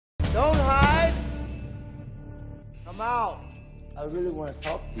Come out. I really want to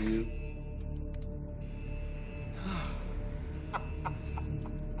talk to you.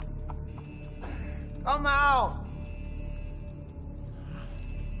 Come out.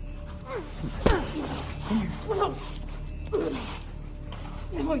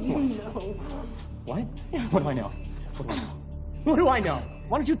 Oh, you know. What? What do I know? What do I know? What do I know?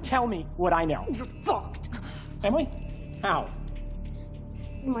 Why don't you tell me what I know? You're fucked. Am I? How?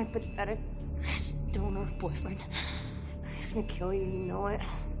 My pathetic stoner boyfriend. He's gonna kill you, you know it.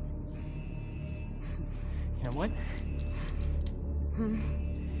 You know what?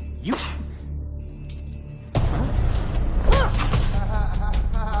 You...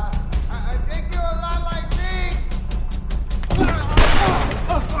 I think you're a lot like me.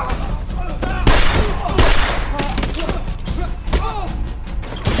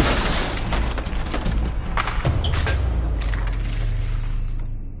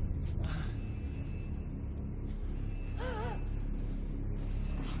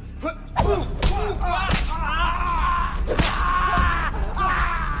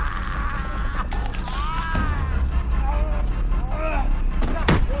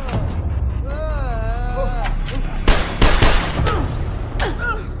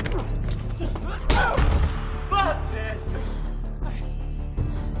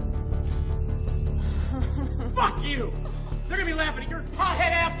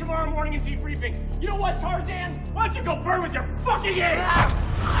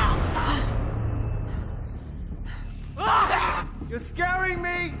 You're scaring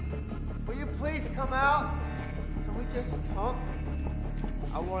me! Will you please come out? Can we just talk?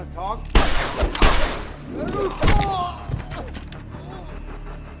 I want to talk.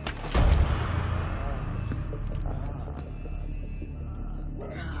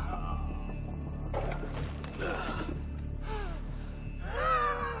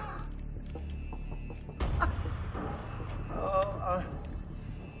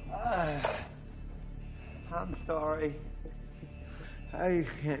 I'm sorry. I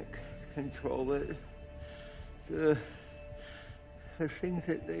can't control it. The things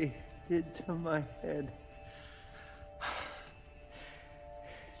that they did to my head.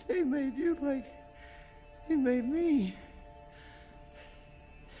 They made you like they made me.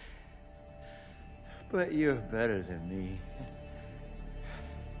 But you're better than me.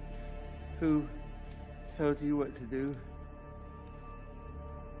 Who told you what to do?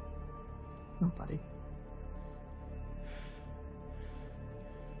 Nobody.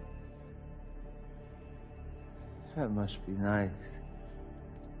 That must be nice.